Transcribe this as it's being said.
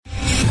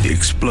The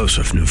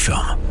explosive new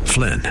film,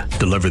 Flynn,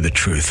 deliver the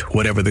truth,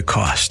 whatever the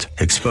cost,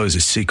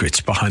 exposes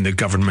secrets behind the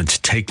government's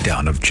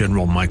takedown of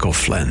General Michael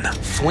Flynn.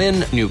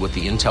 Flynn knew what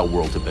the intel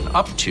world had been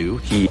up to.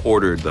 He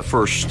ordered the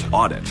first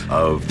audit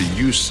of the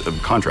use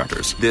of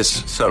contractors.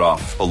 This set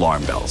off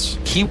alarm bells.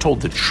 He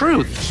told the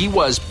truth. He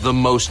was the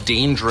most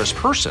dangerous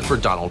person for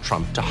Donald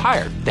Trump to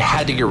hire. They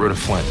had to get rid of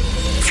Flynn.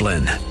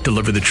 Flynn,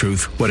 deliver the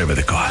truth, whatever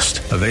the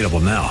cost. Available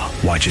now.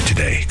 Watch it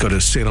today. Go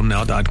to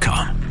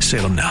salemnow.com.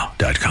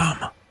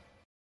 salemnow.com.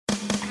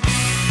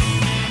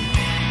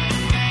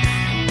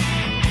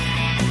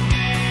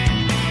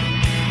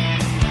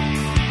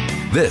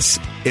 This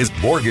is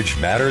Mortgage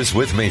Matters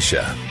with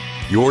Mesha,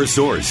 your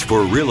source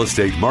for real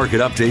estate market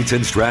updates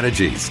and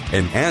strategies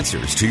and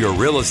answers to your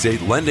real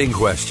estate lending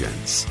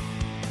questions.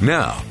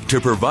 Now,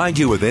 to provide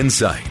you with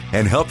insight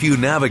and help you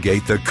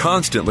navigate the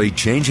constantly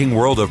changing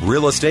world of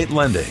real estate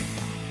lending,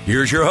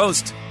 here's your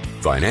host,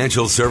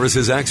 financial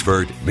services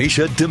expert,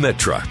 Mesha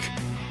Dimitruk.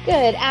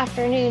 Good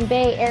afternoon,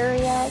 Bay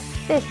Area.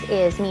 This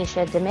is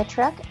Mesha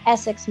Dimitruk,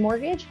 Essex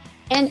Mortgage,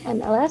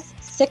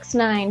 NMLS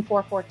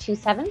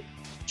 694427.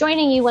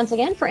 Joining you once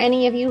again, for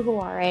any of you who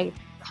are a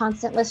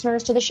constant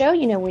listeners to the show,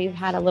 you know we've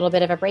had a little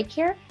bit of a break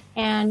here,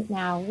 and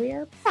now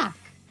we're back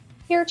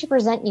here to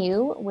present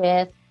you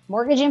with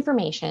mortgage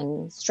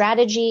information,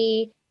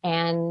 strategy,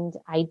 and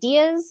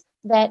ideas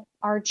that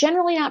are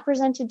generally not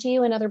presented to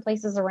you in other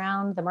places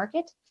around the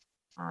market,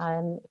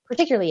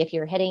 particularly if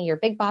you're hitting your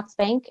big box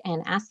bank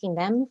and asking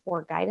them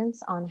for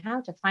guidance on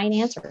how to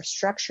finance or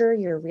structure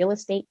your real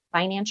estate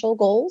financial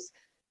goals.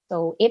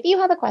 So if you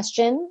have a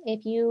question,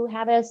 if you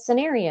have a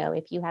scenario,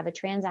 if you have a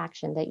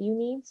transaction that you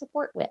need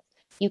support with,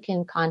 you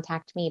can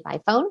contact me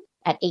by phone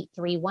at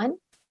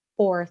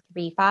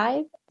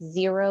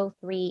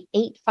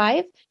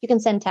 831-435-0385. You can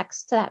send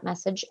text to that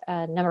message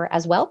number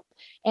as well.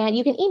 And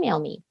you can email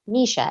me,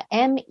 Mesha,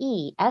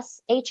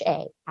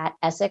 MESHA, at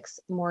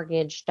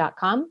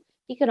EssexMortgage.com.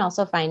 You can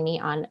also find me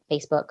on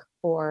Facebook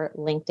or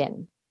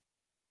LinkedIn.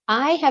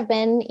 I have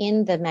been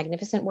in the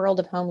magnificent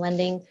world of home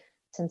lending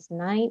since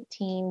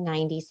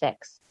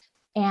 1996.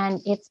 And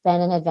it's been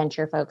an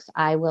adventure, folks.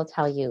 I will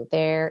tell you,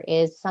 there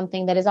is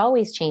something that is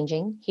always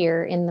changing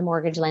here in the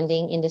mortgage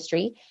lending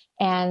industry,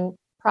 and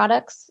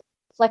products,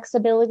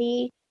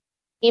 flexibility,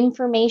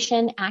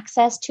 information,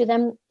 access to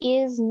them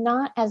is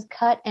not as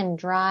cut and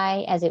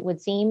dry as it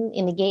would seem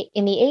in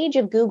the age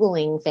of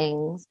Googling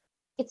things.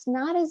 It's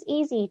not as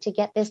easy to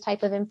get this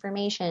type of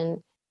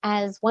information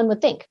as one would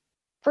think.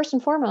 First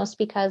and foremost,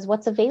 because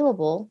what's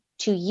available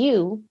to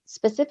you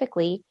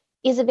specifically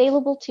is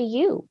available to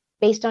you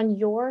based on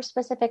your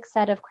specific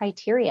set of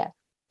criteria.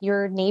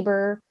 Your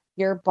neighbor,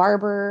 your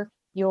barber,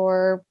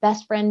 your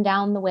best friend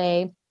down the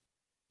way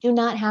do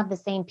not have the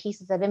same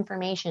pieces of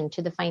information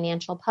to the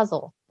financial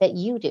puzzle that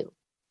you do.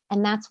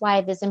 And that's why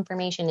this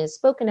information is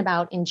spoken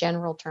about in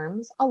general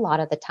terms a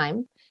lot of the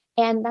time.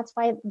 And that's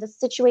why the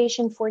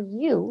situation for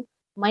you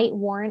might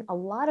warrant a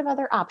lot of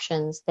other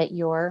options that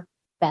your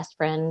best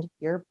friend,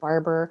 your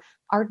barber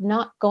are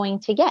not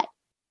going to get.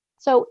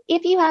 So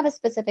if you have a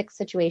specific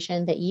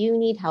situation that you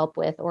need help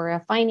with or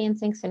a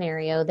financing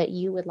scenario that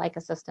you would like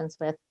assistance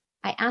with,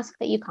 I ask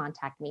that you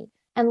contact me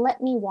and let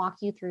me walk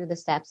you through the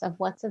steps of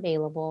what's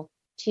available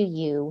to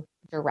you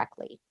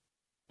directly.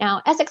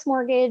 Now, Essex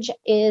Mortgage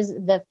is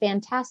the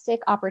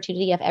fantastic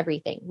opportunity of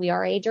everything. We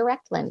are a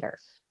direct lender.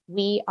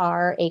 We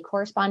are a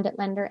correspondent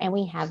lender, and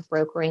we have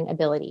brokering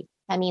ability.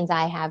 That means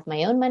I have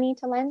my own money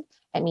to lend.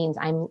 That means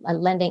I'm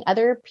lending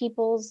other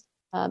people's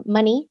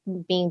money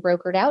being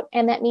brokered out.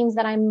 And that means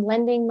that I'm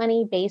lending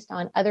money based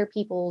on other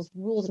people's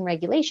rules and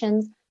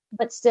regulations,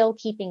 but still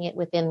keeping it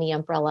within the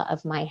umbrella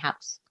of my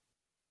house.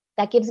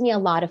 That gives me a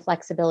lot of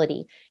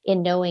flexibility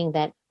in knowing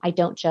that I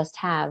don't just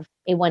have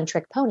a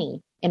one-trick pony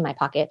in my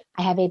pocket.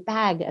 I have a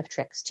bag of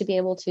tricks to be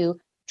able to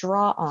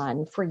draw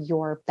on for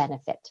your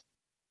benefit.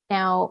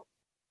 Now,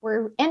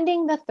 we're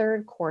ending the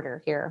third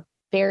quarter here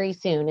very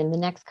soon in the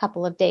next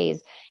couple of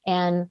days.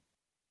 And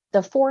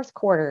the fourth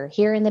quarter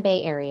here in the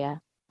Bay Area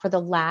for the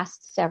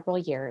last several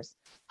years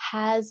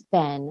has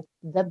been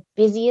the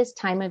busiest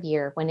time of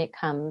year when it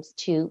comes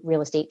to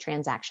real estate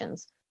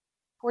transactions.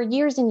 For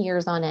years and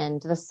years on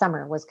end, the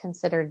summer was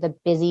considered the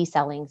busy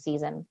selling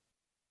season.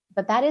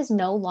 But that is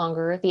no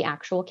longer the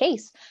actual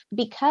case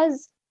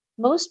because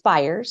most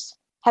buyers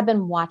have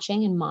been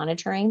watching and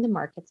monitoring the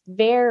markets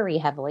very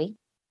heavily,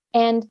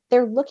 and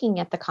they're looking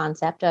at the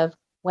concept of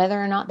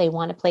whether or not they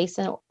want to place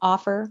an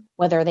offer,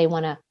 whether they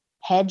want to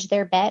hedge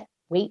their bet,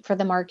 wait for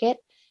the market,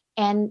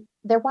 and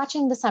they're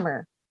watching the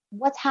summer.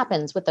 What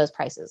happens with those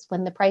prices?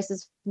 When the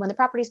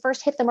properties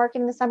first hit the market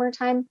in the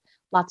summertime,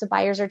 lots of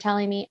buyers are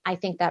telling me, I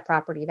think that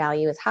property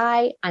value is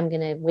high. I'm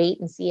going to wait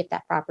and see if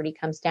that property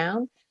comes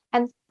down.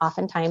 And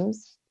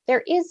oftentimes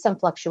there is some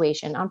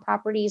fluctuation on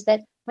properties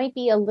that might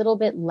be a little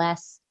bit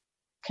less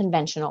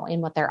conventional in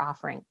what they're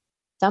offering.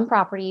 Some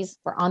properties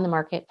were on the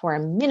market for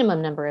a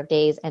minimum number of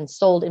days and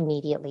sold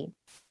immediately.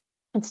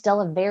 It's still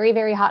a very,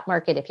 very hot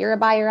market. If you're a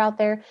buyer out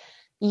there,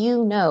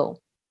 you know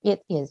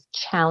it is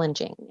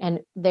challenging. And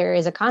there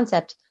is a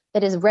concept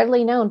that is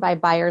readily known by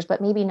buyers,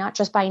 but maybe not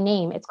just by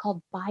name. It's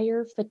called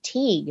buyer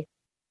fatigue.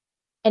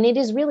 And it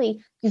is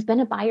really, you've been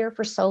a buyer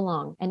for so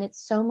long, and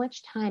it's so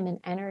much time and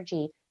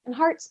energy and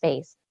heart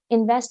space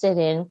invested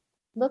in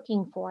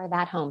looking for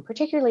that home,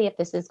 particularly if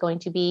this is going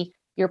to be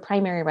your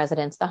primary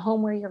residence, the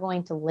home where you're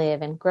going to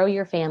live and grow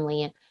your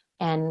family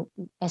and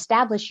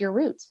establish your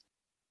roots.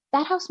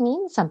 That house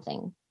means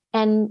something.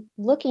 And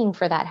looking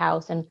for that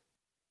house and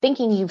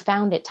thinking you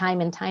found it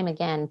time and time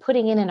again,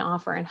 putting in an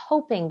offer and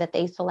hoping that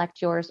they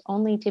select yours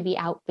only to be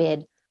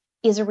outbid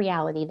is a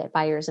reality that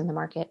buyers in the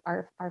market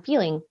are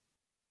feeling.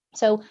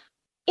 So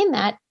in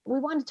that, we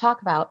want to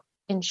talk about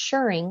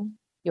ensuring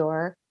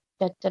your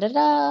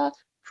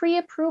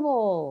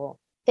pre-approval,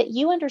 that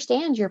you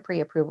understand your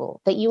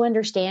pre-approval, that you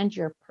understand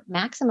your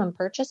maximum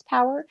purchase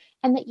power,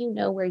 and that you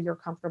know where your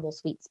comfortable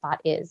sweet spot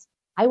is.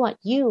 I want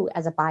you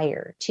as a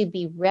buyer to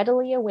be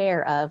readily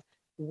aware of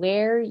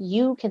where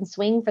you can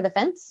swing for the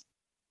fence.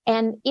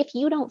 And if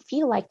you don't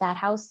feel like that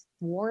house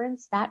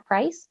warrants that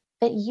price,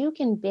 that you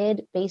can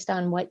bid based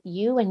on what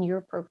you and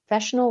your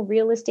professional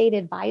real estate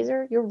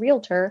advisor, your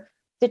realtor,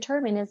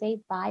 determine is a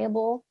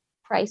viable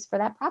price for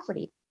that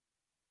property.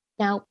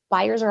 Now,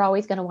 buyers are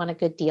always going to want a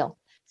good deal.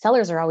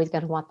 Sellers are always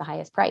going to want the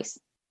highest price.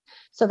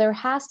 So there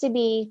has to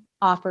be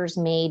offers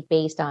made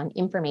based on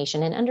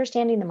information and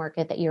understanding the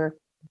market that you're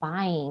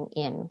buying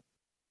in.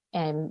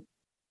 And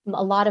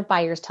a lot of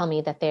buyers tell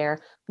me that they're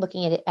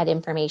looking at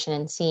information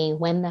and seeing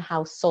when the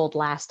house sold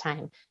last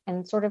time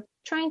and sort of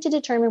trying to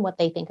determine what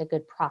they think a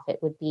good profit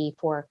would be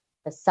for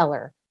the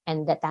seller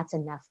and that that's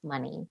enough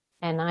money.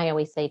 And I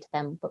always say to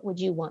them, but would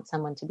you want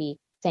someone to be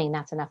saying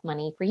that's enough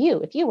money for you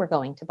if you were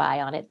going to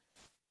buy on it?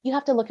 You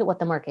have to look at what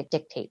the market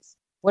dictates.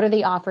 What are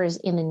the offers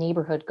in the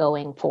neighborhood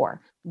going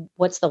for?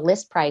 What's the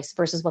list price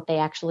versus what they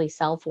actually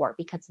sell for?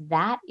 Because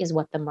that is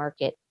what the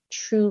market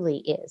truly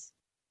is.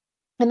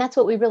 And that's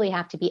what we really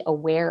have to be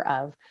aware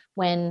of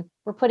when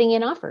we're putting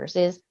in offers,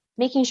 is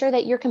making sure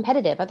that you're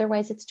competitive.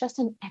 Otherwise, it's just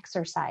an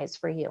exercise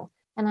for you.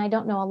 And I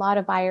don't know a lot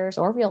of buyers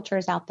or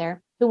realtors out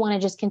there who want to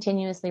just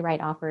continuously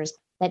write offers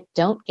that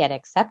don't get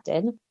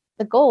accepted.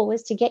 The goal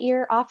is to get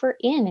your offer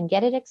in and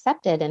get it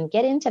accepted and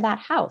get into that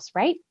house,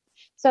 right?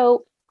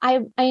 So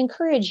I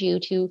encourage you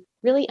to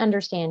really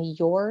understand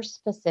your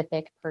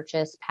specific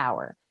purchase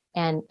power.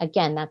 And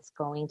again, that's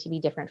going to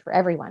be different for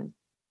everyone.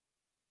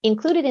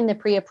 Included in the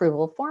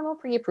pre-approval, formal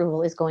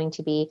pre-approval, is going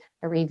to be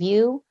a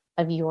review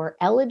of your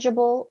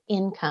eligible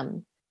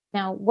income.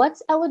 Now,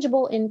 what's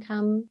eligible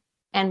income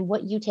and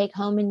what you take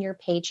home in your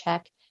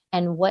paycheck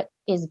and what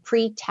is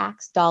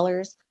pre-tax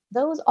dollars,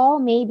 those all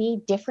may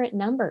be different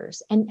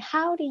numbers. And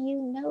how do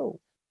you know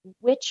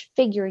which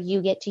figure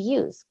you get to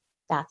use?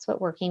 That's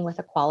what working with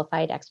a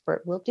qualified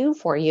expert will do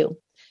for you.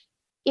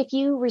 If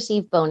you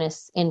receive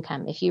bonus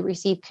income, if you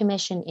receive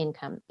commission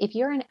income, if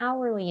you're an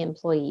hourly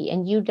employee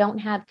and you don't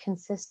have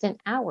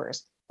consistent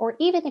hours, or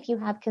even if you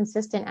have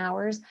consistent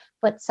hours,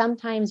 but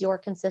sometimes your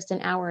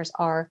consistent hours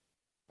are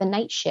the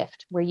night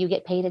shift where you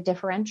get paid a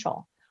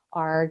differential,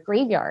 or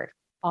graveyard,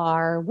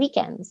 or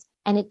weekends,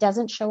 and it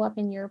doesn't show up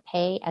in your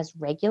pay as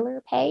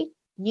regular pay,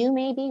 you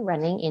may be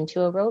running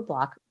into a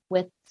roadblock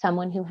with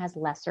someone who has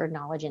lesser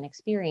knowledge and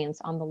experience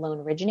on the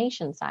loan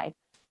origination side.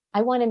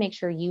 I want to make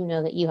sure you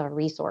know that you have a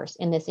resource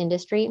in this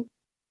industry.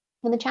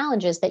 And the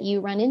challenges that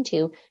you run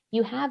into,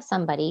 you have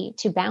somebody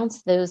to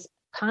bounce those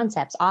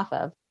concepts off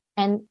of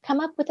and come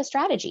up with a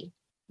strategy.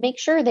 Make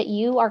sure that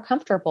you are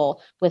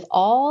comfortable with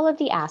all of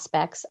the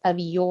aspects of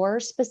your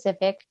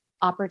specific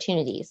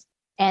opportunities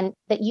and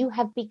that you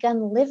have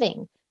begun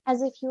living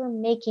as if you're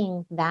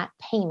making that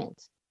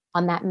payment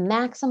on that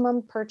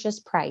maximum purchase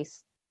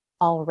price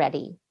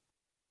already.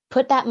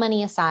 Put that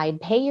money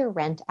aside, pay your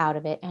rent out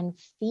of it, and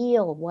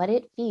feel what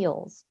it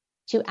feels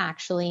to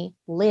actually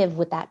live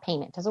with that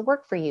payment. Does it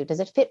work for you? Does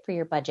it fit for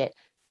your budget?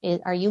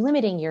 Are you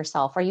limiting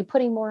yourself? Are you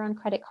putting more on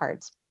credit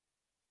cards?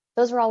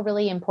 Those are all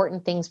really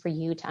important things for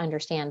you to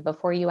understand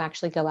before you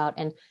actually go out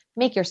and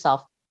make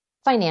yourself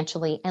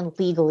financially and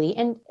legally,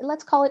 and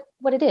let's call it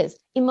what it is,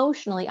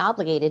 emotionally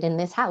obligated in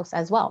this house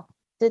as well.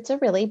 It's a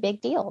really big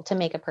deal to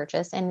make a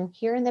purchase. And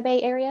here in the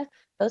Bay Area,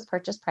 those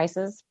purchase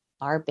prices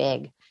are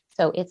big.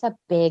 So it's a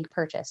big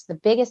purchase, the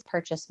biggest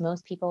purchase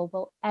most people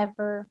will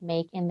ever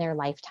make in their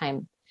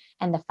lifetime.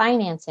 And the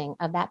financing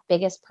of that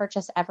biggest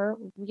purchase ever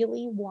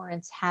really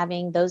warrants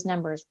having those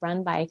numbers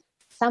run by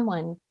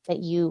someone that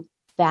you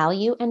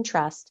value and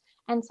trust,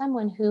 and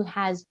someone who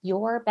has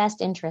your best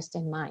interest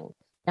in mind.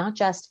 Not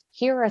just,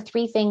 here are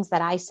 3 things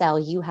that I sell,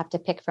 you have to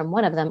pick from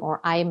one of them,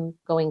 or I'm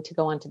going to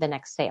go on to the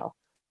next sale.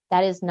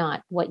 That is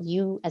not what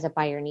you as a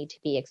buyer need to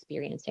be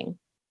experiencing.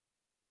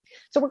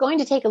 So we're going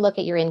to take a look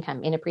at your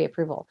income in a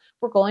pre-approval.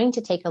 We're going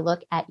to take a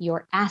look at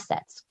your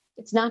assets.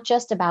 It's not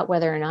just about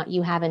whether or not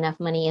you have enough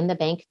money in the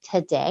bank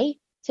today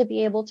to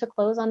be able to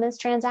close on this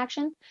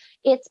transaction.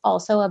 It's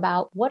also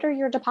about, what are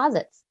your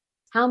deposits?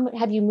 How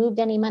have you moved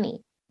any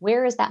money?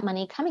 Where is that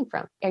money coming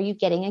from? Are you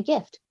getting a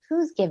gift?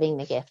 Who's giving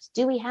the gift?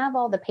 Do we have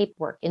all the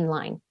paperwork in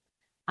line?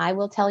 I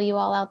will tell you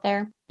all out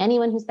there,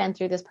 anyone who's been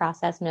through this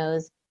process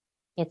knows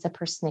it's a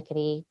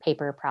persnickety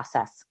paper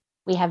process.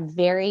 We have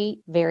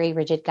very, very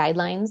rigid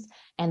guidelines,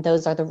 and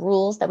those are the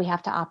rules that we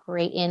have to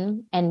operate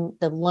in and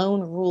the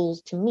loan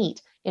rules to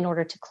meet in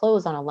order to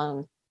close on a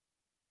loan.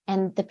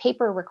 And the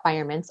paper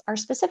requirements are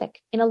specific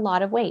in a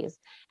lot of ways.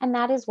 And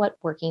that is what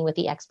working with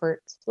the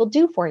experts will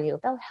do for you.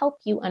 They'll help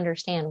you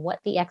understand what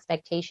the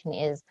expectation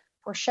is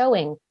for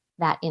showing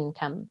that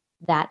income,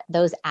 that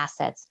those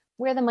assets,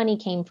 where the money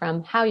came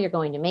from, how you're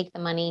going to make the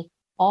money.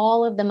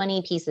 All of the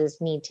money pieces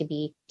need to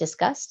be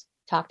discussed,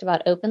 talked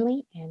about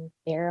openly, and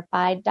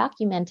verified,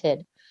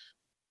 documented.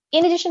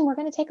 In addition, we're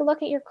going to take a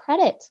look at your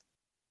credit.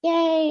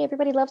 Yay,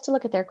 everybody loves to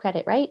look at their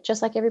credit, right?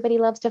 Just like everybody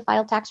loves to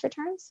file tax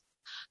returns.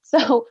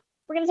 So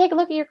we're going to take a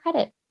look at your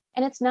credit.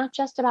 And it's not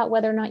just about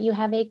whether or not you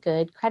have a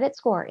good credit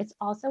score. It's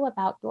also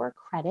about your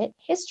credit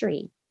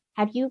history.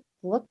 Have you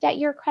looked at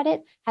your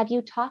credit? Have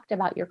you talked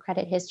about your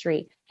credit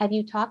history? Have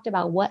you talked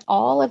about what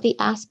all of the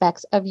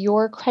aspects of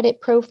your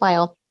credit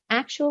profile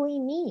actually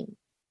mean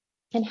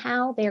and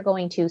how they're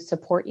going to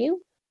support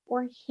you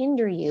or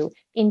hinder you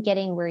in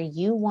getting where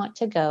you want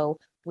to go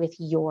with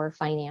your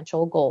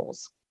financial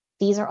goals?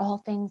 These are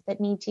all things that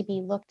need to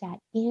be looked at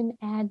in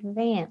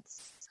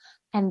advance.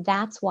 And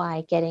that's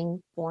why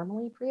getting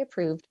formally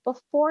pre-approved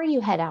before you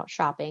head out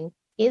shopping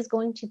is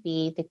going to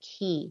be the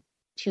key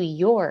to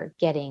your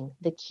getting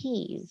the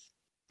keys.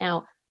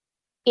 Now,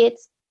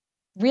 it's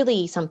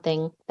really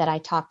something that I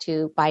talk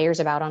to buyers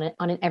about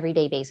on an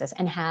everyday basis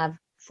and have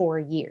for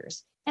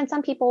years. And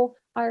some people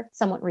are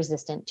somewhat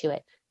resistant to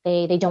it.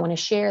 They don't want to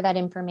share that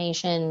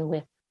information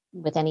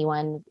with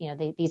anyone.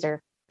 These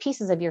are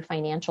pieces of your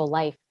financial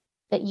life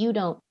that you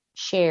don't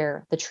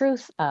share the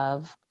truth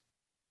of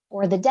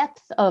or the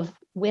depth of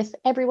with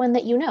everyone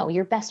that you know.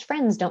 Your best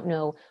friends don't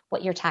know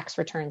what your tax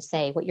returns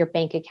say, what your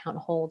bank account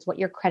holds, what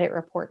your credit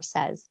report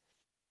says.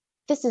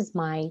 This is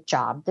my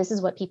job. This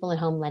is what people in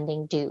home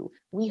lending do.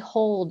 We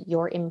hold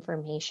your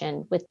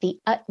information with the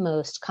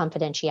utmost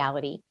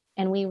confidentiality,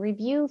 and we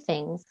review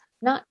things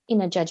not in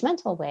a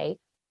judgmental way,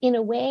 in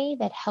a way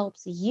that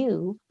helps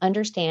you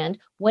understand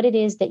what it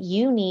is that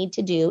you need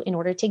to do in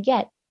order to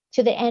get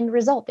to the end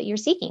result that you're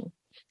seeking.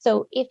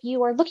 So if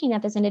you are looking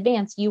at this in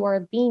advance, you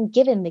are being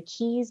given the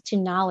keys to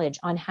knowledge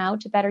on how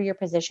to better your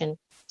position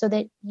so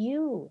that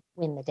you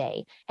win the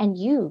day and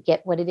you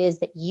get what it is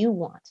that you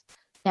want.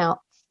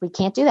 Now, we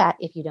can't do that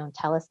if you don't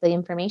tell us the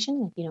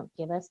information, if you don't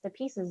give us the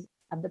pieces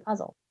of the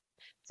puzzle.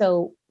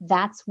 So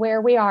that's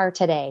where we are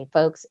today,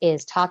 folks,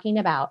 is talking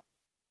about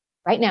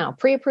right now,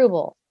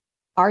 pre-approval.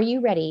 Are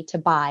you ready to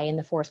buy in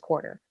the fourth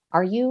quarter?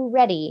 Are you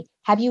ready?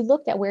 Have you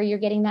looked at where you're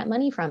getting that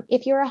money from?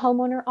 If you're a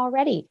homeowner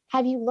already,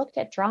 have you looked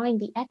at drawing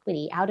the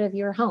equity out of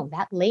your home,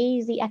 that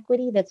lazy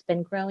equity that's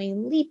been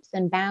growing leaps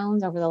and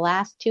bounds over the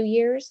last 2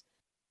 years?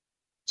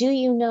 Do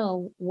you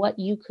know what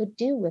you could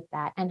do with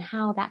that and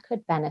how that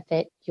could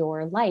benefit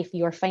your life,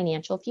 your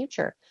financial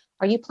future?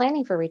 Are you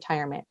planning for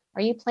retirement?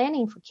 Are you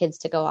planning for kids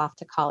to go off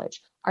to college?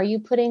 Are you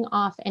putting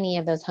off any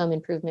of those home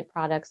improvement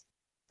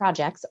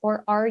projects,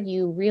 or are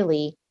you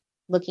really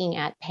looking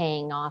at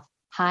paying off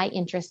high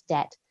interest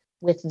debt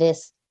with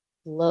this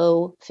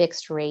low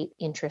fixed rate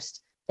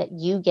interest that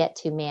you get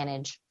to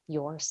manage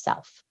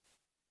yourself?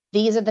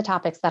 These are the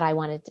topics that I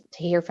wanted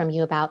to hear from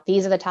you about.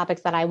 These are the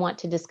topics that I want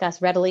to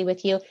discuss readily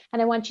with you.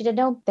 And I want you to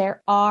know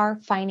there are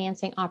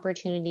financing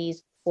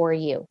opportunities for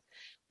you.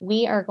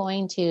 We are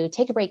going to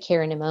take a break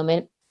here in a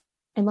moment.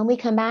 And when we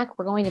come back,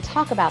 we're going to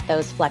talk about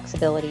those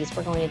flexibilities.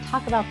 We're going to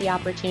talk about the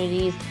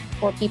opportunities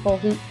for people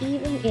who,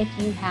 even if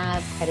you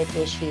have credit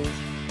issues,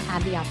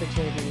 have the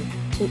opportunity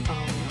to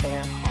own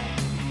their home.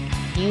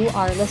 You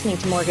are listening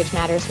to Mortgage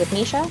Matters with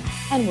Mesha,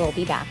 and we'll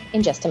be back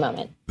in just a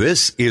moment.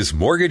 This is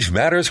Mortgage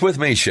Matters with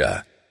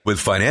Mesha, with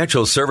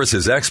financial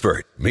services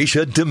expert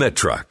Mesha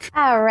Dimitruk.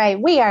 All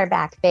right, we are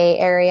back, Bay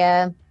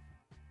Area.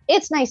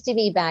 It's nice to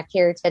be back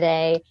here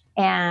today,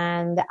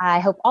 and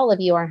I hope all of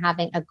you are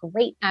having a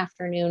great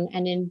afternoon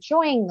and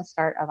enjoying the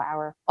start of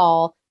our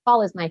fall.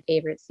 Fall is my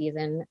favorite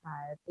season.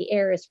 The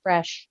air is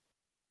fresh.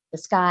 The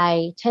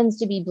sky tends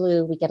to be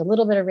blue. We get a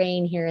little bit of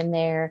rain here and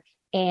there,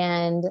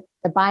 and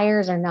the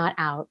buyers are not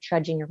out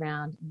trudging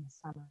around in the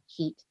summer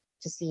heat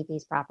to see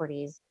these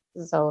properties.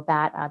 So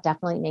that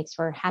definitely makes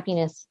for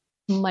happiness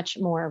much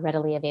more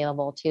readily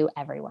available to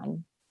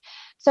everyone.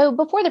 So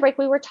before the break,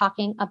 we were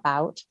talking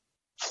about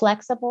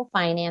flexible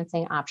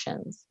financing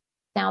options.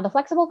 Now, the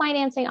flexible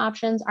financing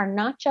options are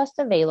not just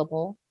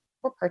available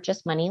for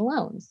purchase money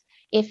loans.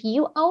 If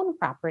you own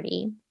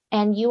property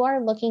and you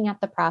are looking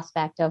at the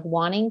prospect of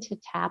wanting to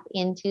tap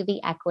into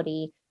the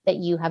equity that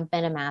you have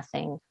been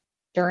amassing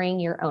during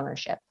your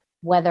ownership,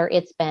 whether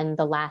it's been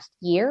the last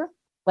year,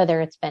 whether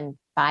it's been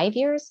 5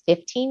 years,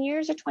 15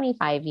 years, or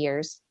 25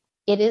 years,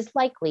 it is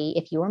likely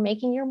if you are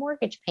making your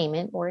mortgage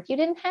payment or if you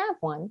didn't have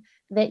one,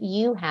 that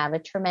you have a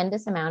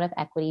tremendous amount of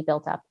equity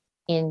built up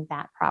in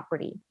that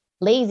property.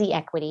 Lazy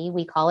equity,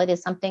 we call it,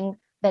 is something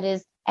that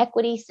is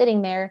equity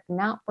sitting there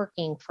not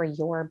working for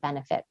your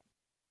benefit.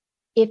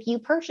 If you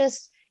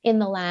purchase in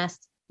the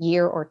last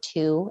year or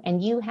two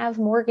and you have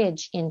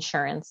mortgage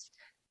insurance,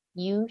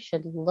 you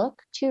should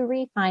look to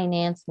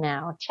refinance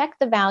now. Check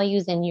the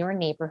values in your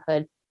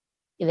neighborhood.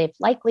 they've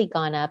likely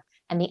gone up,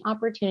 and the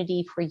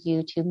opportunity for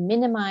you to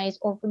minimize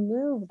or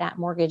remove that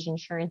mortgage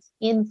insurance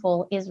in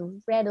full is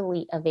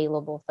readily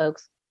available,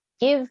 folks.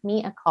 Give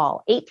me a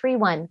call,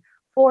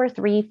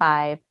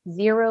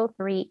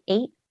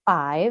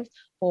 831-435-0385,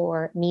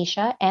 or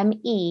Mesha,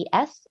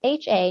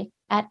 Mesha,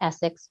 at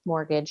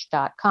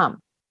EssexMortgage.com.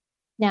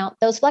 Now,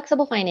 those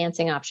flexible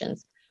financing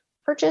options,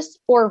 purchase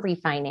or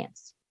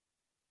refinance.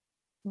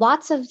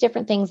 Lots of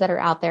different things that are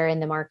out there in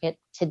the market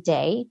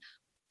today.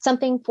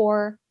 Something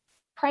for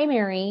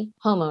primary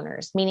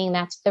homeowners, meaning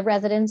that's the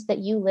residence that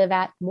you live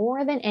at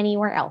more than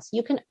anywhere else.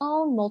 You can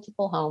own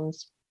multiple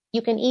homes.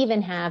 You can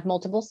even have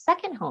multiple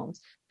second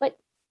homes, but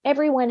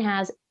everyone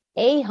has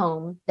a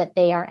home that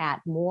they are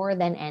at more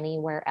than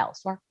anywhere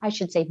else. Or I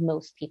should say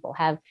most people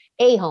have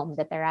a home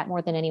that they're at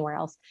more than anywhere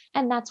else.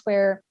 And that's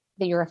where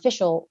your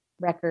official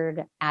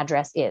record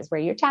address is, where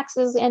your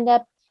taxes end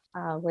up,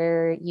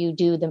 where you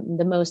do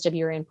the most of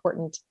your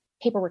important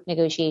paperwork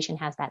negotiation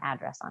has that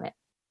address on it.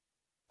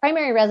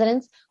 Primary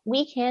residence,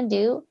 we can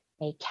do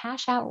a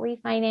cash out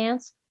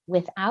refinance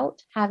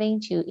without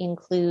having to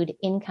include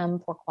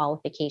income for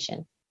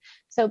qualification.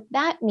 So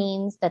that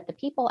means that the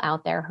people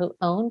out there who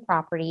own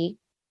property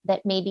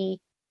that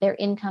maybe their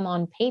income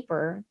on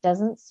paper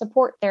doesn't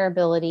support their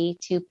ability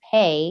to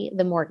pay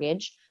the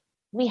mortgage,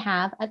 we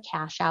have a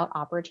cash out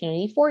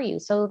opportunity for you.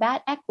 So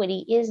that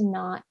equity is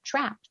not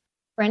trapped.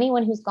 For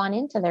anyone who's gone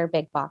into their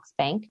big box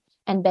bank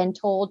and been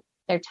told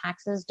their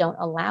taxes don't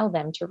allow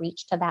them to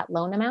reach to that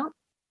loan amount,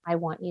 I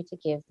want you to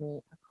give me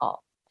a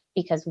call,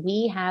 because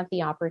we have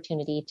the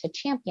opportunity to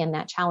champion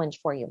that challenge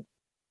for you.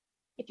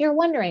 If you're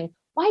wondering,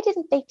 why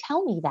didn't they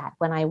tell me that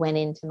when I went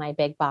into my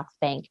big box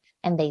bank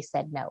and they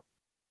said no?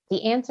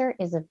 The answer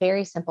is a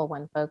very simple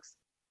one, folks.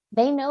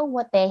 They know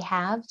what they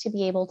have to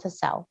be able to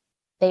sell.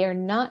 They are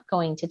not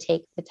going to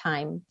take the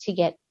time to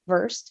get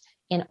versed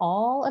in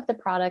all of the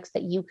products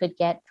that you could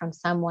get from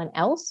someone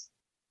else,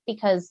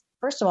 because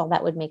first of all,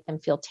 that would make them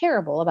feel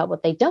terrible about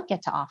what they don't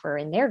get to offer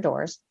in their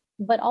doors,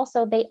 but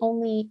also they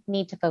only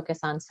need to focus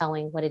on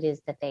selling what it is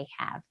that they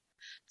have.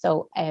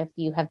 So if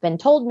you have been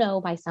told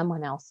no by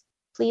someone else,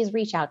 please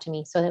reach out to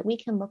me so that we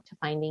can look to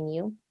finding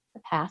you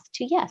the path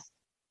to yes.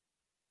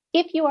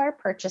 If you are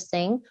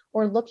purchasing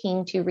or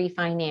looking to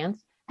refinance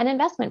an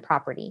investment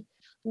property,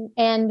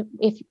 and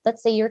if,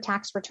 let's say, your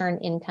tax return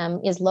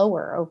income is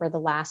lower over the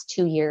last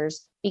 2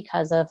 years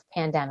because of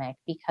pandemic,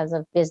 because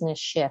of business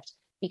shift,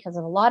 because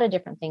of a lot of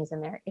different things in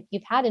there. If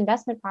you've had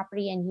investment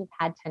property and you've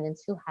had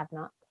tenants who have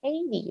not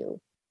paid you,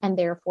 and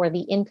therefore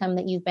the income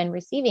that you've been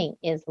receiving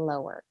is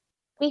lower,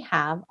 we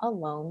have a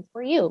loan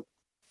for you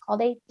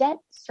called a debt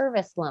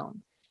service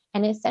loan.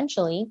 And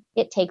essentially,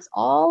 it takes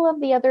all of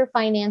the other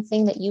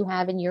financing that you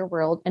have in your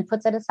world and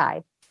puts it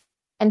aside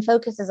and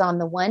focuses on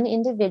the one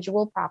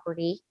individual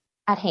property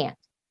at hand.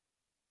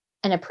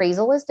 An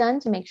appraisal is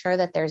done to make sure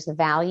that there's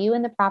value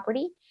in the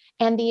property,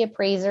 and the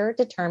appraiser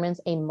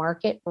determines a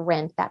market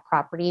rent that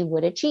property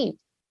would achieve.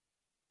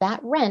 That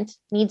rent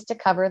needs to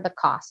cover the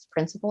cost,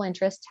 principal,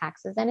 interest,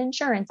 taxes, and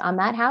insurance on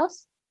that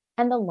house,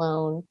 and the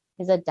loan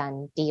is a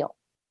done deal.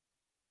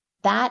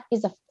 That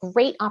is a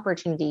great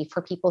opportunity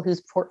for people whose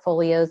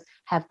portfolios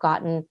have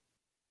gotten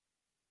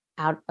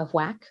out of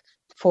whack,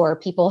 for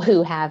people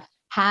who have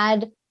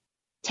had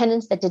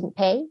tenants that didn't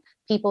pay,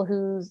 people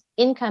whose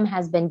income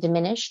has been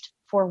diminished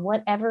for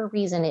whatever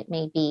reason it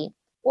may be,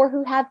 or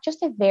who have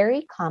just a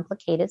very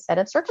complicated set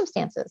of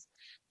circumstances.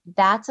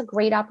 That's a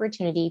great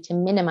opportunity to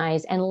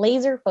minimize and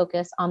laser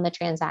focus on the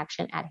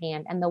transaction at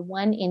hand and the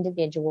one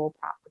individual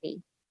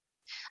property.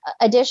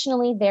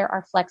 Additionally, there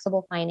are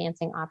flexible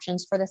financing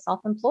options for the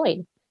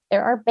self-employed.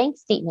 There are bank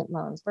statement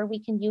loans where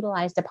we can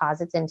utilize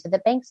deposits into the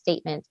bank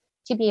statement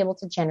to be able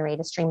to generate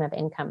a stream of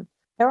income.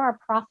 There are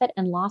profit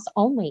and loss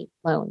only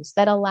loans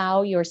that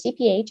allow your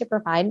CPA to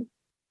provide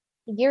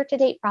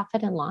year-to-date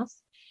profit and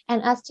loss,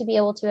 and us to be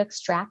able to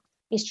extract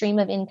a stream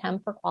of income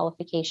for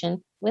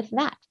qualification with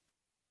that.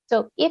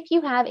 So if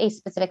you have a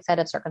specific set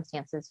of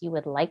circumstances you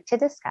would like to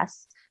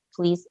discuss,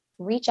 please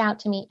reach out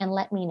to me and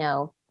let me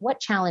know what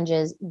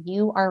challenges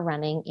you are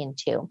running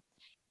into.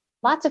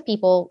 Lots of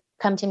people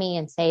come to me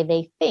and say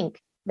they think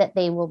that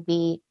they will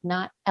be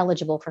not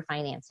eligible for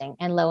financing.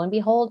 And lo and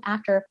behold,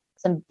 after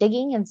some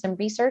digging and some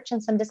research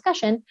and some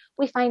discussion,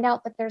 we find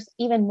out that there's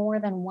even more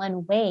than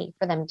one way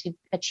for them to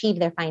achieve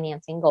their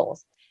financing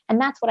goals. And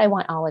that's what I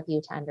want all of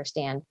you to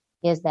understand,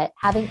 is that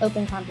having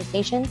open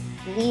conversation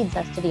leads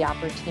us to the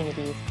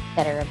opportunities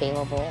that are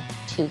available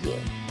to you.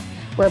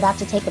 We're about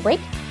to take a break.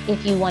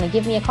 If you want to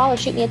give me a call or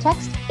shoot me a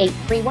text,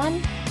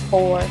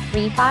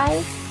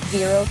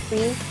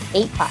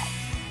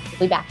 831-435-0385. We'll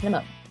be back in a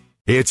moment.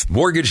 It's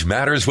Mortgage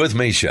Matters with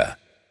Mesha.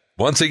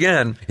 Once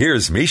again,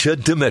 here's Mesha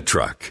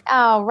Dimitruk.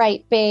 All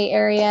right, Bay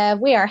Area.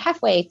 We are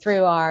halfway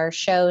through our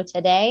show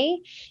today,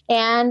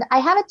 and I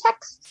have a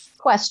text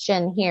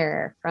question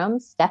here from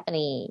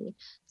Stephanie.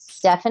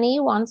 Stephanie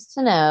wants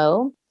to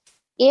know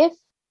if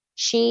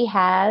she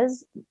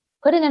has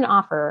put in an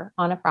offer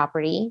on a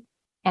property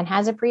and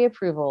has a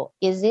pre-approval,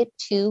 is it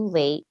too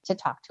late to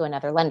talk to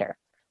another lender?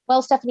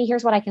 Well, Stephanie,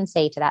 here's what I can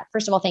say to that.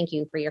 First of all, thank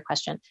you for your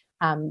question.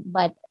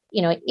 But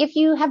if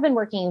you have been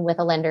working with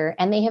a lender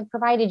and they have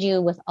provided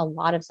you with a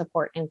lot of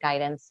support and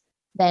guidance,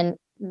 then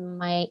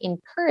my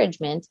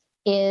encouragement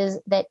is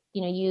that,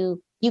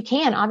 you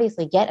can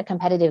obviously get a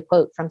competitive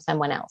quote from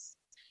someone else.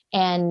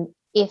 And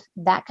if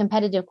that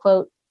competitive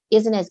quote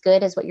isn't as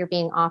good as what you're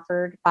being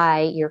offered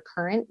by your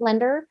current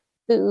lender,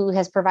 who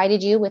has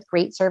provided you with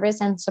great service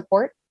and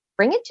support,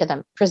 bring it to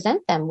them,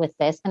 present them with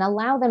this, and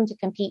allow them to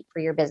compete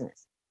for your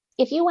business.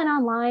 If you went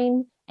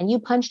online and you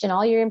punched in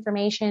all your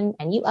information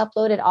and you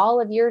uploaded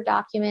all of your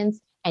documents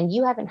and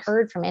you haven't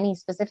heard from any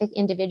specific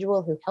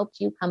individual who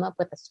helped you come up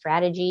with a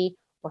strategy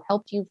or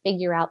helped you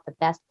figure out the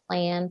best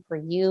plan for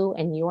you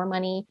and your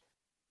money,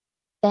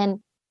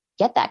 then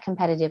get that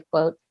competitive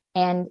quote.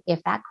 And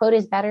if that quote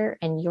is better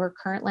and your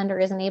current lender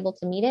isn't able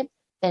to meet it,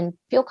 then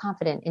feel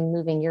confident in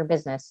moving your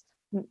business.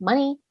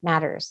 Money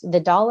matters. The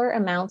dollar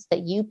amounts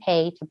that you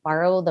pay to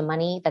borrow the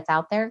money that's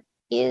out there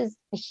is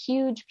a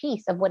huge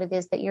piece of what it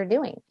is that you're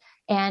doing.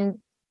 And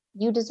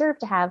you deserve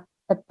to have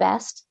the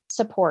best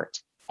support.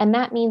 And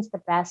that means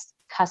the best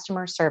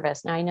customer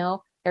service. Now, I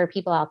know there are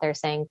people out there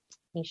saying,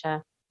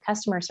 Mesha,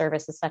 customer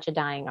service is such a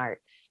dying art.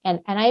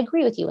 And I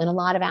agree with you in a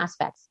lot of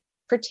aspects,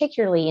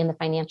 particularly in the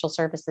financial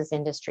services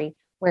industry,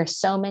 where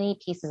so many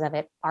pieces of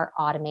it are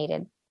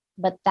automated.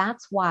 But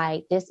that's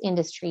why this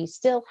industry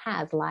still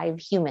has live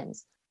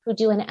humans who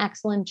do an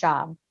excellent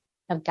job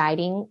of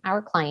guiding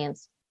our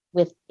clients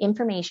with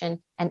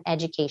information and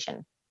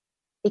education,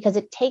 because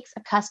it takes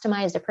a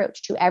customized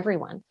approach to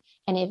everyone.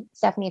 And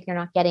if you're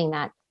not getting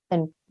that,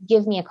 then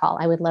give me a call.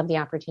 I would love the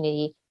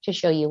opportunity to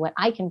show you what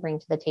I can bring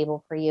to the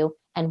table for you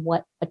and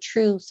what a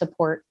true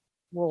support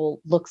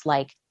role looks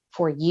like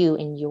for you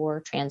in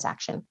your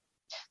transaction.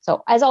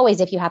 So as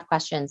always, if you have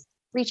questions,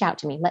 reach out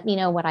to me. Let me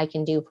know what I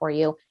can do for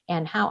you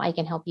and how I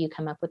can help you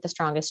come up with the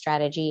strongest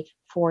strategy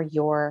for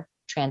your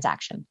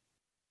transaction.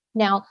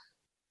 Now,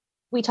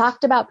 we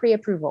talked about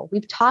pre-approval.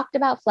 We've talked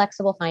about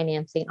flexible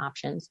financing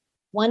options.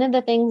 One of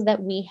the things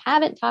that we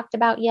haven't talked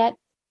about yet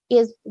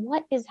is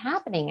what is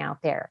happening out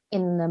there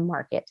in the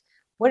market.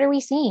 What are we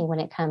seeing when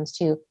it comes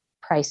to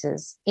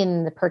prices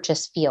in the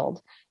purchase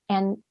field?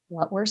 And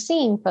what we're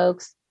seeing,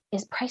 folks,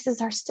 is prices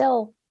are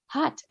still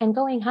hot and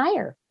going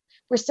higher.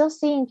 We're still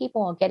seeing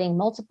people getting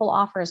multiple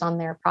offers on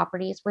their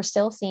properties. We're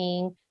still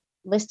seeing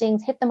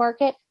listings hit the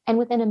market, and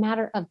within a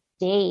matter of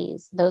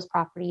days, those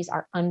properties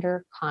are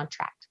under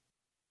contract.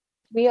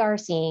 We are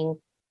seeing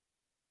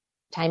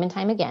time and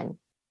time again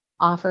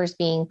offers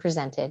being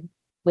presented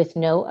with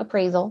no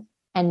appraisal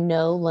and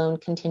no loan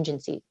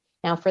contingency.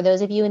 Now, for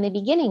those of you in the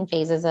beginning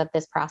phases of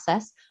this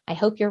process, I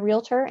hope your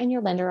realtor and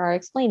your lender are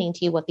explaining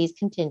to you what these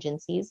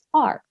contingencies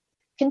are.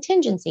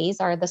 Contingencies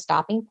are the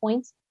stopping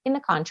points in the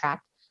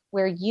contract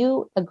where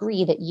you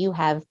agree that you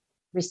have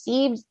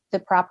received the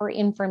proper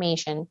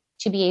information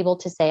to be able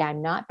to say,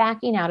 I'm not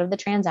backing out of the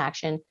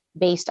transaction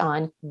based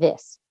on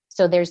this.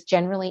 So there's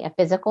generally a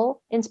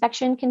physical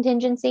inspection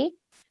contingency,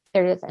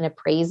 there's an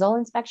appraisal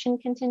inspection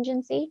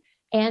contingency,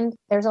 and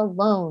there's a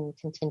loan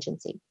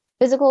contingency.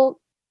 Physical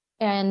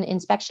and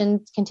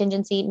inspection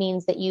contingency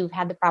means that you've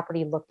had the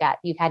property looked at,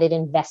 you've had it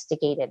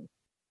investigated.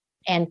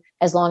 And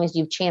as long as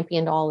you've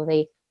championed all of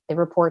the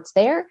reports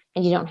there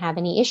and you don't have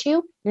any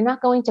issue, you're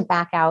not going to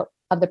back out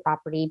of the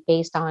property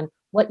based on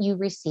what you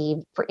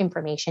received for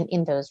information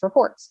in those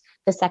reports.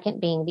 The second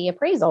being the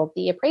appraisal.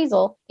 The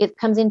appraisal, it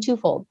comes in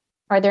twofold.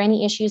 Are there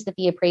any issues that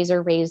the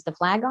appraiser raised the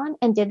flag on?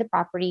 And did the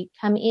property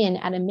come in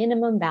at a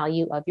minimum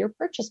value of your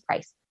purchase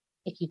price?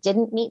 If you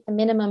didn't meet the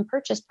minimum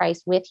purchase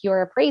price with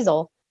your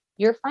appraisal,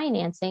 your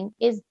financing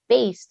is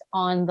based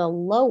on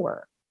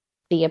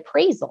the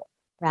appraisal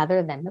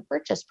rather than the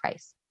purchase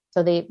price.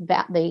 So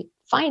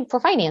for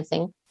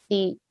financing,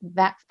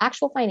 that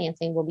actual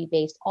financing will be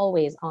based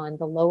always on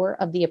the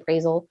lower of the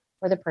appraisal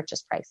or the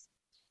purchase price.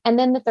 And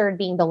then the third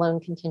being the loan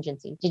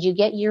contingency. Did you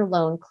get your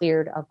loan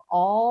cleared of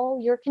all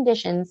your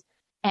conditions,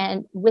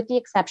 and with the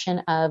exception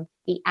of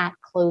the at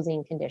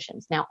closing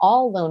conditions? Now,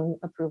 all loan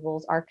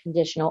approvals are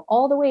conditional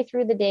all the way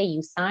through the day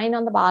you sign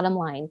on the bottom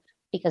line,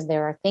 because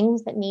there are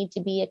things that need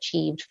to be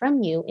achieved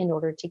from you in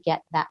order to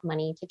get that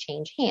money to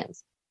change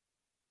hands.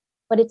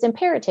 But it's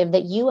imperative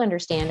that you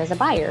understand as a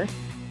buyer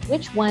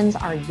which ones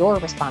are your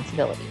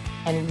responsibility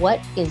and what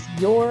is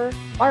your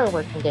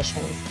borrower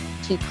conditions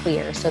to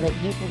clear so that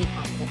you can be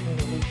confident in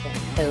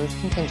releasing those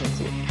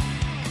contingencies.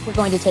 We're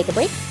going to take a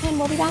break and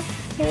we'll be back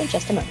here in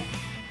just a moment.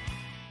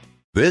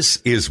 This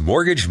is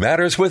Mortgage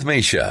Matters with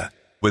Mesha,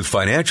 with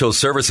financial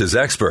services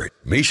expert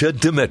Mesha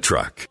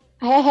Dimitruk.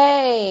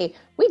 Hey,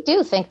 we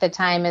do think the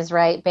time is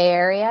right, Bay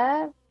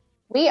Area.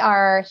 We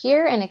are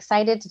here and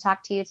excited to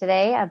talk to you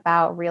today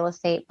about real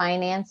estate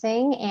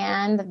financing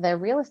and the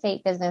real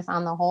estate business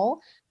on the whole.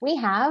 We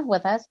have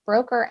with us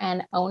broker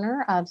and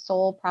owner of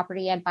Soul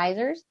Property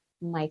Advisors,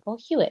 Michael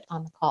Hewitt,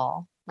 on the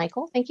call.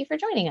 Michael, thank you for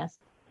joining us.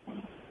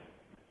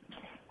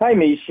 Hi,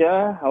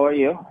 Mesha. How are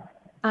you?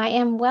 I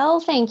am well,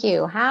 thank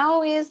you.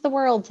 How is the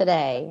world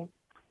today?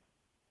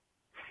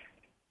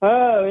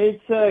 Oh,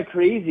 it's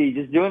crazy.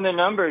 Just doing the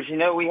numbers. You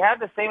know, we have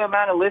the same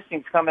amount of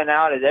listings coming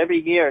out as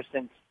every year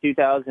since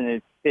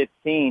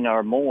 2015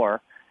 or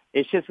more.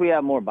 It's just we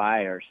have more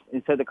buyers.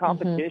 And so the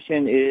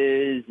competition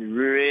is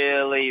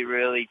really,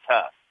 really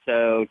tough.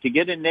 So to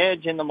get an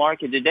edge in the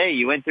market today,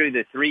 you went through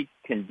the three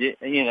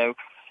conditions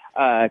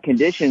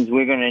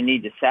we're going to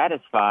need to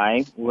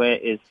satisfy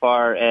as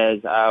far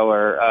as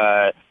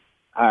our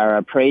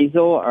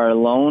appraisal, our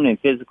loan, and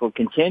physical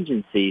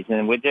contingencies.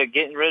 And with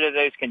getting rid of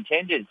those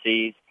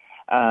contingencies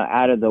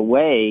out of the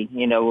way,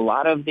 a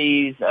lot of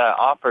these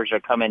offers are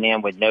coming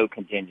in with no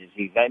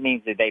contingencies. That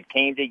means that they've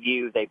came to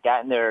you, they've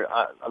gotten their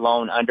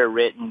loan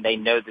underwritten, they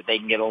know that they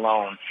can get a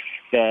loan.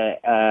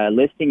 The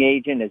listing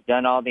agent has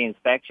done all the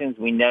inspections.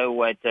 We know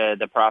what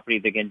the property,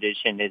 the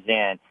condition is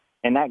in.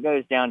 And that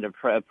goes down to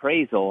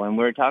appraisal. And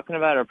we're talking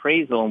about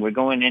appraisal, and we're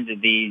going into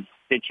these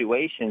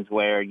situations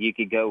where you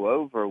could go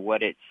over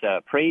what it's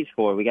appraised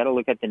for. We got to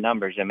look at the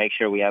numbers and make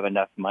sure we have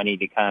enough money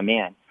to come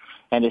in.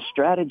 And to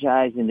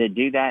strategize and to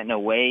do that in a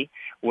way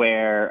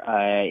where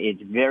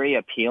it's very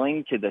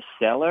appealing to the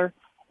seller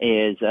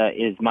is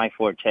my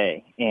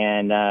forte.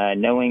 And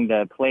knowing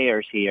the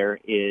players here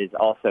is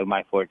also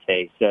my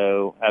forte.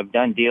 So I've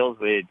done deals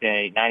with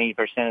 90%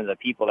 of the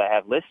people that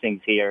have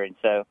listings here. And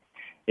so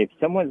if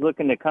someone's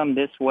looking to come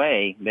this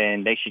way,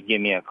 then they should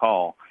give me a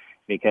call,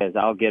 because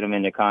I'll get them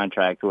into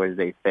contract where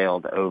they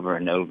failed over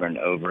and over and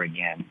over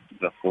again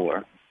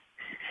before.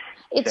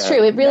 It's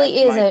true. It really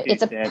is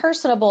it's a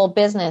personable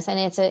business, and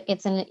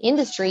it's an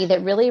industry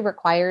that really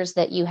requires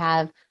that you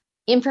have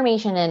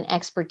information and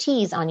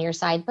expertise on your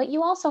side, but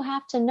you also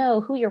have to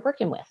know who you're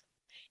working with.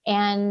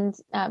 And,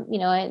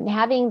 and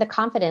having the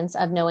confidence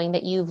of knowing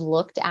that you've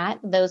looked at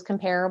those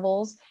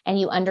comparables and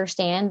you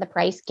understand the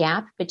price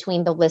gap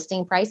between the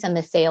listing price and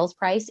the sales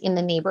price in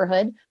the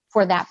neighborhood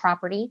for that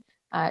property.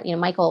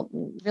 Michael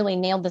really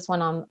nailed this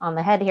one on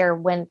the head here.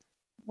 When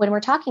we're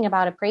talking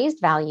about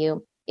appraised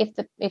value, if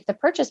the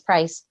purchase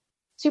price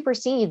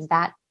supersedes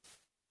that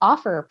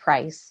offer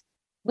price,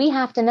 we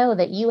have to know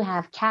that you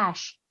have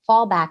cash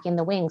fallback in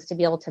the wings to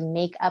be able to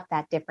make up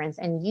that difference.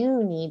 And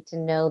you need to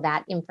know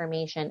that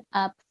information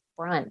up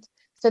front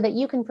so that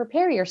you can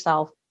prepare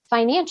yourself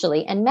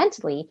financially and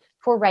mentally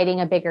for writing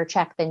a bigger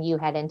check than you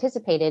had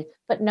anticipated,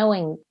 but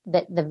knowing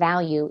that the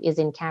value is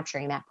in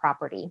capturing that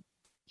property.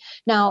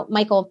 Now,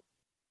 Michael,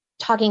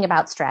 talking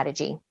about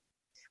strategy,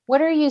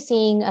 what are you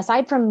seeing,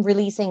 aside from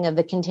releasing of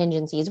the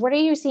contingencies, what are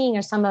you seeing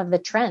are some of the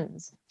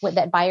trends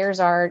that buyers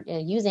are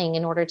using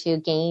in order to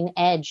gain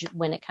edge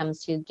when it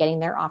comes to getting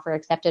their offer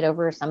accepted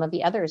over some of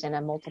the others in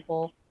a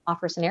multiple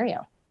offer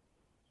scenario?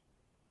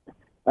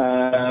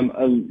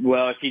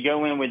 Well, if you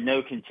go in with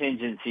no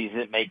contingencies,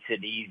 it makes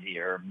it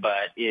easier.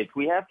 But if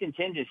we have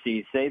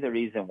contingencies, say the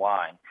reason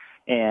why.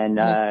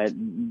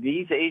 And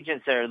these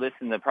agents that are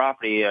listing the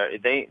property,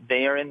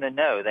 they are in the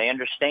know. They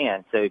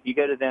understand. So if you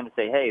go to them and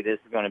say, hey, this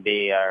is going to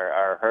be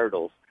our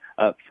hurdles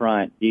up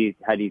front,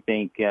 how do you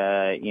think,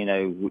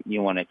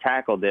 you want to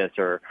tackle this?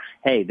 Or,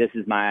 hey, this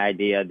is my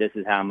idea. This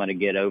is how I'm going to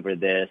get over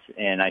this.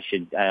 And I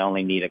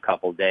only need a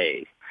couple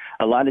days.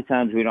 A lot of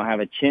times we don't have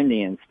a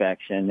chimney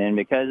inspection, and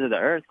because of the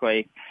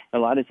earthquake, a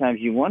lot of times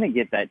you want to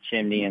get that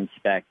chimney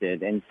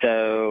inspected. And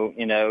so,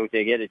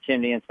 to get a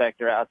chimney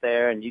inspector out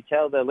there, and you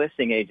tell the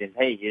listing agent,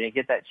 hey, you didn't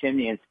get that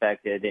chimney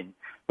inspected, and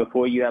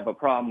before you have a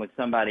problem with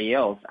somebody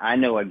else, I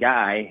know a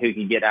guy who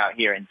can get out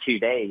here in 2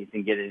 days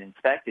and get it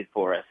inspected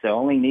for us. So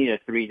only need a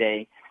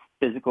 3-day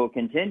physical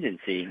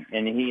contingency,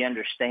 and he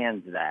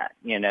understands that,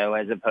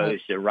 as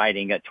opposed to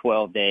writing a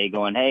 12-day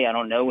going, hey, I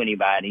don't know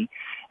anybody.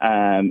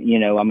 I'm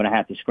going to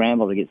have to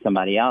scramble to get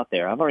somebody out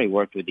there. I've already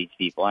worked with these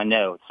people. I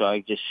know. So I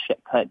just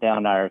cut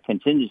down our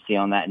contingency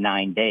on that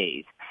 9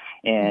 days.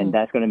 And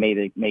that's going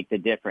to make the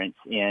difference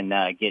in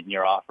getting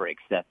your offer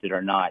accepted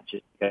or not,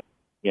 just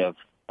because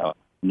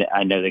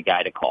I know the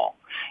guy to call,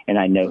 and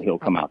I know he'll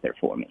come out there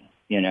for me,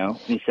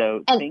 And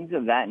so things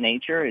of that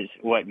nature is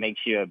what makes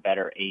you a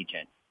better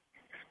agent.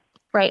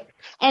 Right.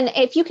 And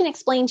if you can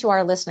explain to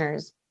our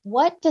listeners,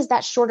 what does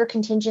that shorter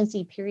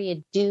contingency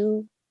period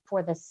do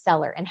for the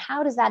seller, and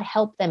how does that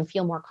help them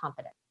feel more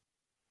confident?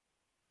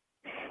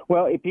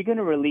 Well, if you're going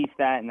to release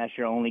that and that's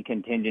your only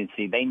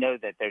contingency, they know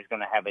that there's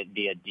going to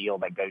be a deal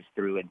that goes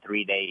through in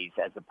 3 days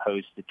as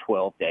opposed to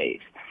 12 days.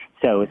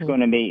 So it's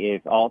going to be,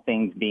 if all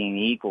things being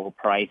equal,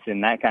 price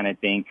and that kind of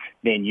thing,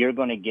 then you're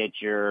going to get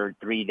your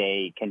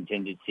 3-day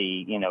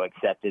contingency,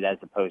 accepted as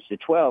opposed to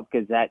 12,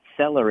 because that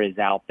seller is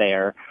out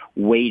there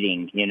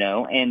waiting,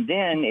 And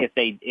then if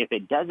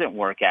it doesn't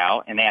work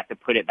out and they have to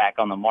put it back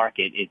on the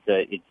market,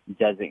 it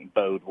doesn't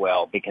bode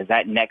well, because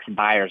that next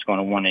buyer is going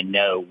to want to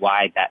know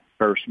why that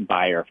first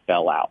buyer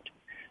fell out,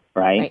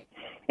 right?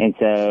 And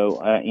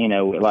so,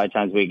 a lot of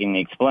times we can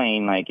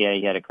explain, like, yeah,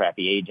 you had a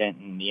crappy agent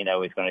and,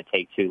 it's going to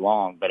take too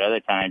long. But other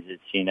times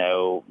it's,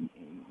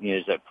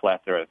 there's a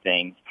plethora of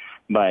things.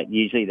 But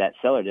usually that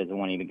seller doesn't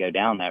want to even go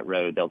down that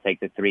road. They'll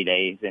take the 3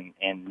 days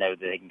and know that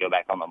they can go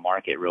back on the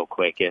market real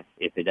quick if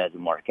it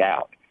doesn't work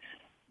out.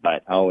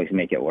 But I always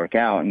make it work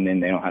out, and then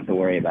they don't have to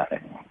worry about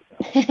it.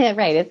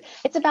 Right.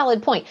 It's a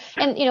valid point.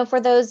 And, for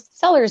those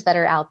sellers that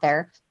are out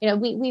there,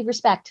 we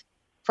respect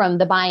from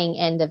the buying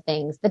end of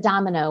things, the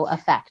domino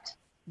effect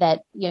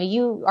that,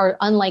 you are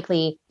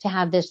unlikely to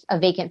have a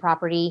vacant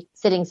property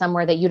sitting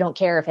somewhere that you don't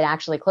care if it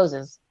actually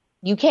closes.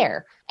 You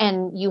care,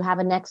 and you have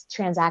a next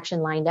transaction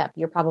lined up.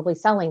 You're probably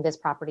selling this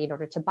property in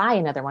order to buy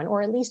another one,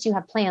 or at least you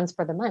have plans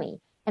for the money.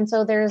 And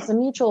so there's a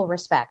mutual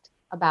respect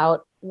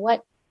about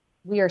what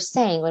we are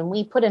saying when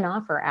we put an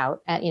offer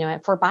out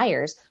for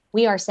buyers.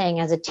 We are saying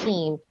as a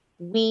team,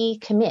 we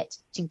commit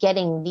to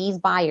getting these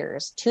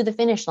buyers to the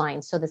finish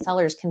line so the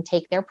sellers can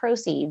take their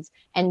proceeds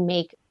and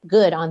make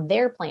good on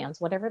their plans,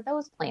 whatever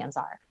those plans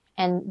are.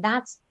 And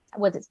that's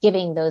what's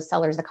giving those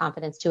sellers the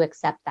confidence to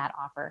accept that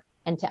offer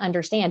and to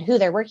understand who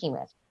they're working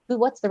with,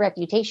 what's the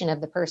reputation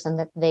of the person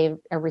that they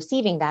are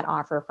receiving that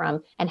offer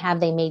from, and have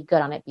they made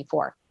good on it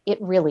before.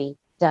 It really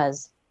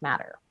does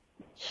matter.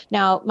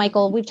 Now,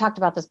 Michael, we've talked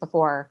about this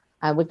before.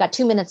 We've got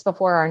 2 minutes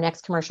before our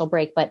next commercial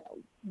break, but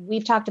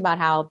we've talked about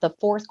how the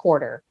fourth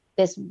quarter,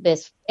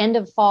 this end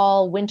of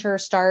fall, winter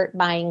start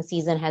buying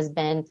season has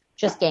been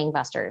just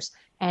gangbusters.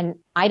 And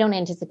I don't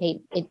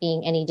anticipate it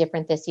being any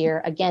different this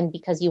year, again,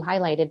 because you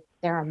highlighted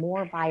there are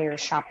more buyers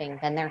shopping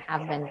than there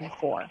have been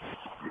before.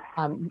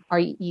 Do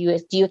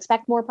you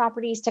expect more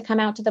properties to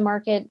come out to the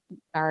market?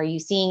 Are you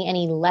seeing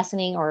any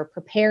lessening or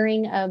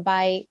preparing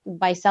by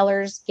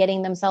sellers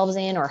getting themselves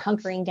in or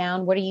hunkering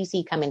down? What do you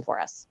see coming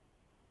for us?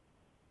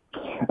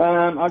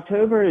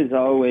 October is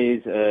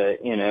always,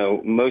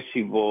 most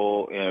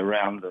people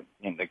around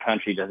the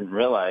country doesn't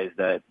realize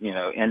that,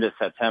 end of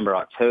September,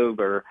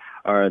 October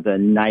are the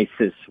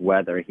nicest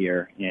weather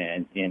here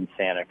in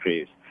Santa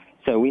Cruz.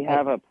 So we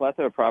have a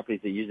plethora of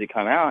properties that usually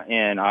come out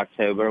in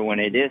October when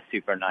it is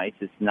super nice.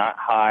 It's not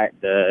hot.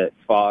 The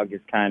fog is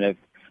kind of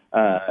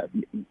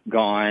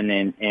gone,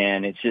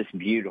 and it's just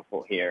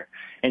beautiful here.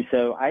 And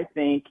so I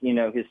think,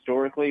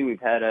 historically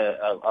we've had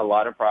a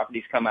lot of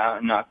properties come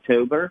out in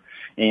October,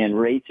 and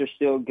rates are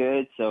still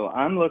good. So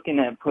I'm looking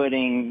at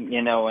putting,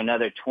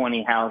 another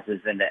 20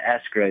 houses into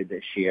escrow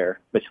this year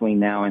between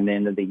now and the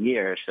end of the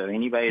year. So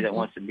anybody that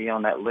wants to be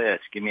on that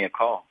list, give me a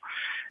call.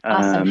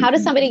 Awesome. How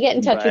does somebody get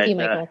in touch with you,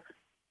 Michael?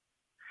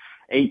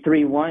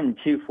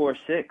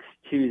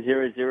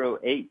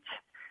 831-246-2008.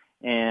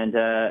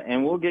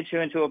 And we'll get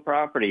you into a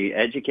property,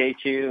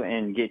 educate you,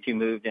 and get you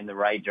moved in the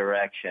right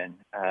direction.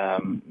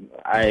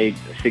 I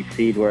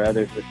succeed where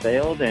others have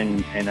failed,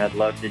 and I'd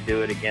love to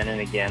do it again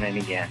and again and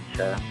again.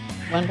 So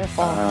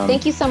wonderful.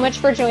 Thank you so much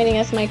for joining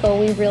us, Michael.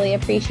 We really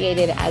appreciate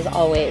it, as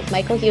always.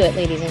 Michael Hewitt,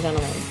 ladies and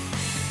gentlemen.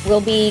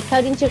 We'll be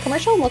cutting to a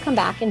commercial, and we'll come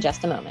back in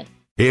just a moment.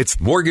 It's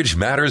Mortgage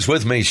Matters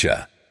with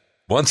Mesha.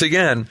 Once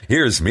again,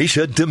 here's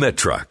Mesha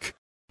Dimitruk.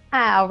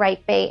 All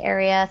right, Bay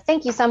Area.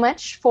 Thank you so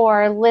much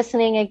for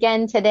listening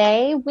again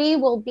today. We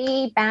will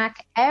be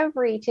back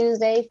every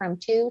Tuesday from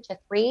 2 to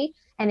 3.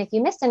 And if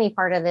you missed any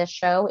part of this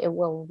show, it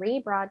will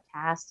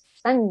rebroadcast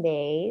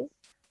Sundays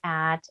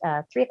at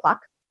 3 o'clock.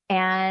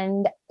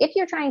 And if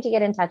you're trying to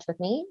get in touch with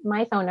me,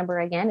 my phone number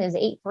again is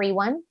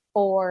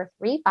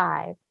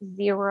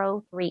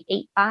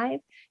 831-435-0385.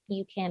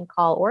 You can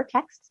call or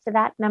text to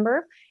that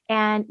number,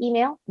 and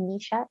email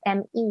Mesha,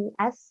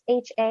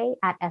 MESHA,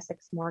 at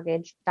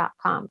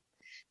EssexMortgage.com.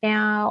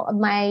 Now,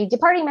 my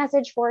departing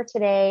message for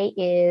today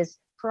is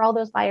for all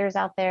those buyers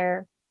out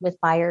there with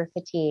buyer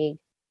fatigue.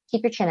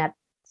 Keep your chin up,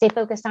 stay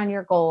focused on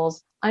your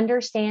goals,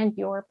 understand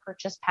your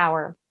purchase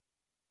power,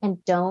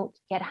 and don't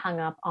get hung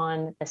up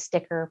on the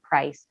sticker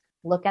price.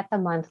 Look at the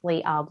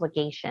monthly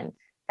obligation.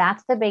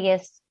 That's the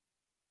biggest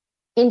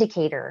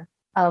indicator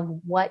of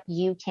what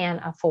you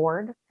can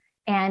afford.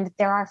 And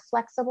there are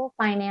flexible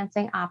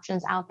financing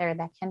options out there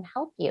that can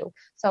help you.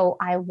 So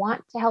I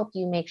want to help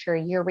you make sure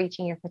you're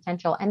reaching your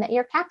potential and that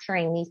you're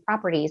capturing these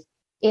properties.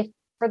 If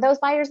for those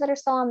buyers that are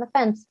still on the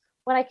fence,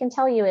 what I can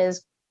tell you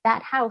is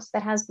that house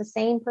that has the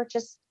same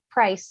purchase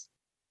price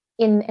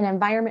in an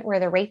environment where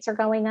the rates are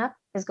going up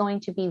is going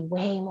to be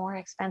way more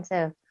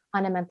expensive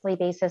on a monthly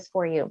basis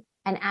for you.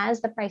 And as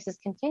the prices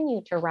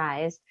continue to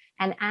rise,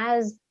 and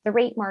as the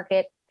rate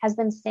market has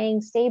been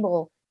staying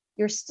stable,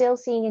 you're still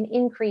seeing an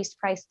increased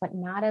price, but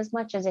not as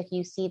much as if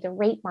you see the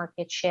rate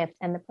market shift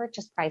and the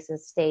purchase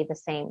prices stay the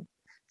same.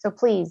 So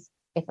please,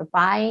 if a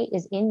buy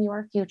is in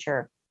your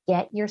future,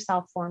 get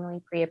yourself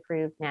formally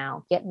pre-approved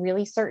now. Get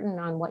really certain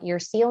on what your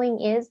ceiling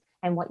is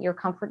and what your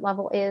comfort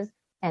level is,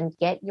 and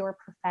get your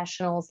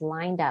professionals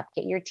lined up.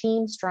 Get your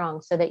team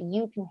strong so that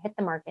you can hit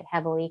the market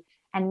heavily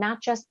and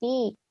not just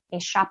be a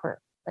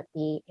shopper, but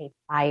be a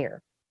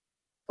buyer.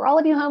 For all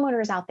of you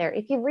homeowners out there,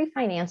 if you've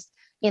refinanced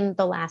in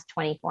the last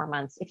 24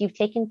 months, if you've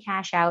taken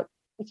cash out,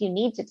 if you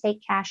need to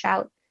take cash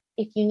out,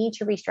 if you need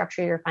to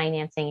restructure your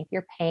financing, if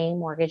you're paying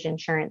mortgage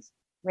insurance,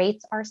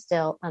 rates are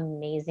still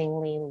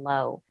amazingly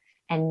low.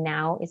 And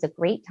now is a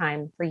great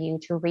time for you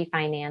to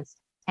refinance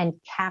and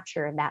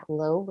capture that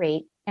low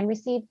rate and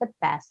receive the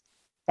best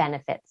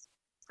benefits.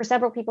 For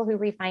several people who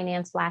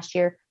refinanced last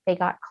year, they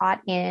got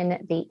caught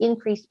in the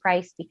increased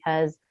price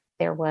because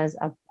there was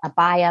a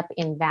buy up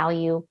in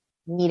value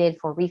needed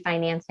for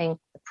refinancing.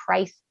 The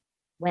price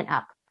went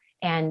up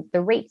and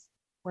the rates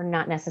were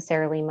not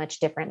necessarily much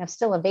different. It's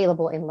still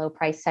available in low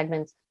price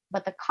segments,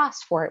 but the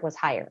cost for it was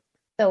higher.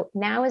 So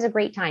now is a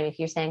great time if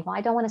you're saying, well,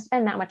 I don't want to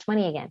spend that much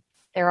money again.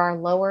 There are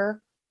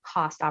lower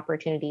cost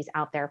opportunities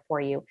out there for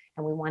you,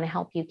 and we want to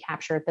help you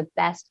capture the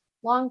best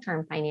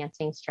long-term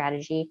financing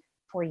strategy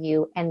for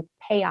you and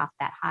pay off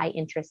that high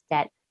interest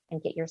debt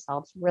and get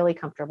yourselves really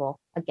comfortable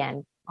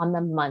again on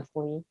the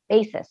monthly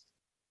basis.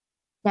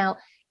 Now,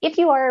 if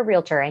you are a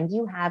realtor and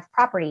you have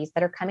properties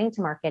that are coming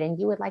to market and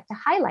you would like to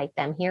highlight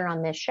them here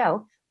on this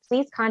show,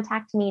 please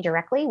contact me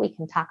directly. We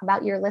can talk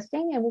about your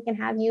listing and we can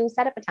have you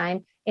set up a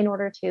time in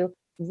order to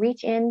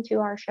reach into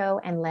our show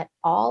and let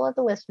all of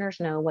the listeners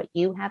know what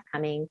you have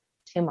coming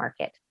to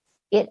market.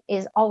 It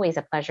is always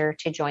a pleasure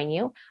to join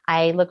you.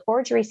 I look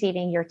forward to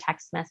receiving your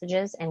text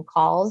messages and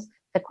calls.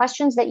 The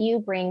questions that you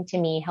bring to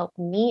me help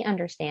me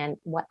understand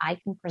what I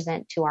can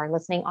present to our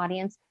listening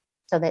audience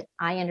so that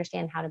I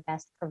understand how to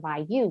best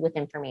provide you with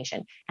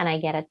information. And I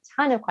get a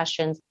ton of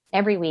questions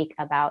every week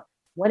about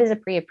what is a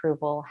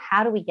pre-approval?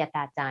 How do we get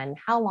that done?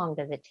 How long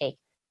does it take?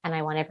 And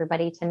I want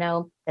everybody to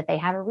know that they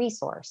have a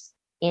resource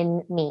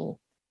in me.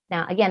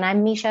 Now, again,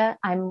 I'm Mesha.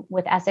 I'm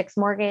with Essex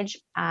Mortgage.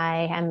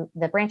 I am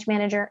the branch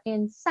manager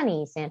in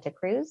sunny Santa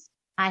Cruz.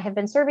 I have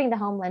been serving the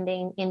home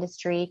lending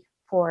industry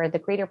for the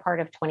greater part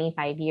of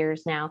 25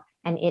 years now,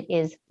 and it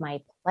is my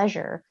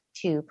pleasure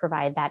to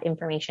provide that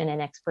information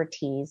and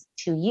expertise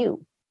to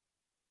you.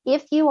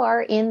 If you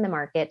are in the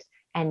market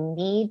and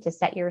need to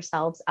set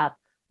yourselves up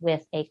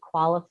with a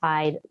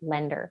qualified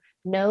lender,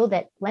 know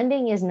that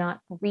lending is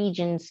not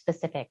region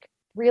specific.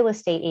 Real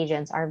estate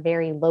agents are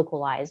very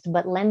localized,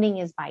 but lending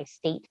is by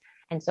state.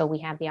 And so we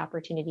have the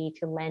opportunity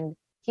to lend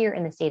here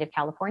in the state of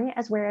California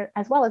as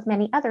well as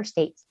many other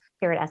states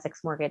here at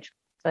Essex Mortgage.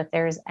 So if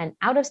there's an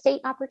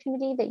out-of-state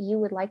opportunity that you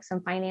would like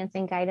some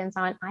financing guidance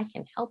on, I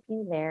can help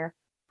you there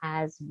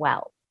as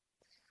well.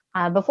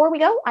 Before we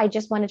go, I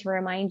just wanted to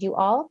remind you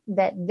all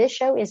that this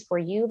show is for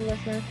you, the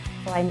listener.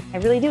 So I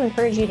really do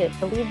encourage you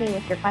to leave me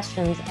with your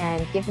questions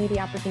and give me the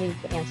opportunity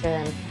to answer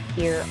them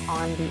here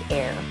on the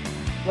air.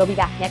 We'll be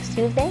back next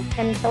Tuesday.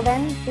 And until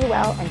then, be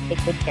well and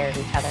take good care of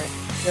each other.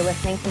 You're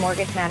listening to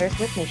Mortgage Matters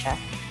with Mesha.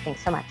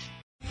 Thanks so much.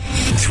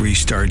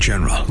 3-star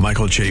General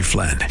Michael J.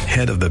 Flynn,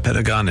 head of the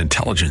Pentagon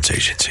Intelligence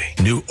Agency,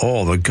 knew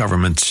all the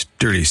government's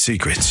dirty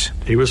secrets.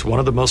 He was one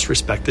of the most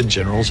respected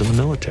generals in the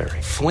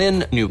military.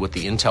 Flynn knew what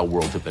the intel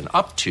world had been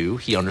up to.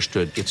 He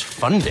understood its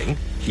funding.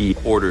 He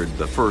ordered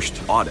the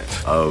first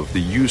audit of the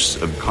use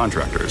of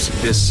contractors.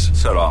 This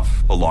set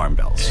off alarm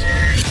bells.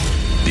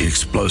 The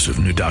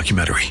explosive new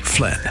documentary,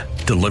 Flynn,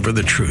 Deliver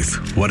the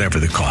Truth, Whatever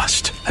the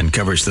Cost,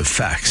 uncovers the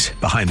facts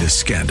behind this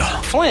scandal.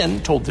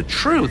 Flynn told the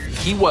truth.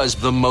 He was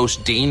the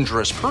most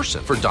dangerous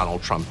person for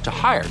Donald Trump to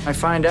hire. I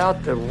find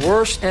out the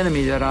worst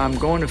enemy that I'm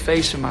going to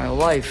face in my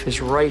life is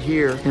right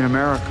here in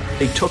America.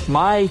 They took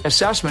my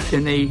assessment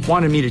and they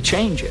wanted me to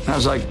change it. And I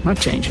was like, I'm not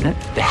changing it.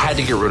 They had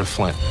to get rid of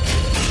Flynn.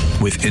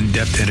 With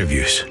in-depth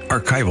interviews,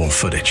 archival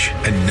footage,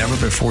 and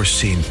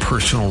never-before-seen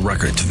personal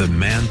records of the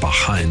man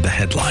behind the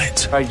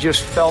headlines. I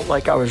just felt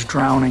like I was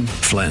drowning.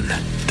 Flynn,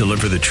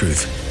 Deliver the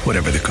Truth,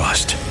 Whatever the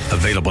Cost.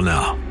 Available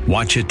now.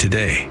 Watch it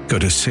today. Go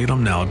to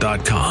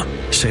salemnow.com.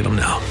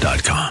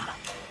 salemnow.com.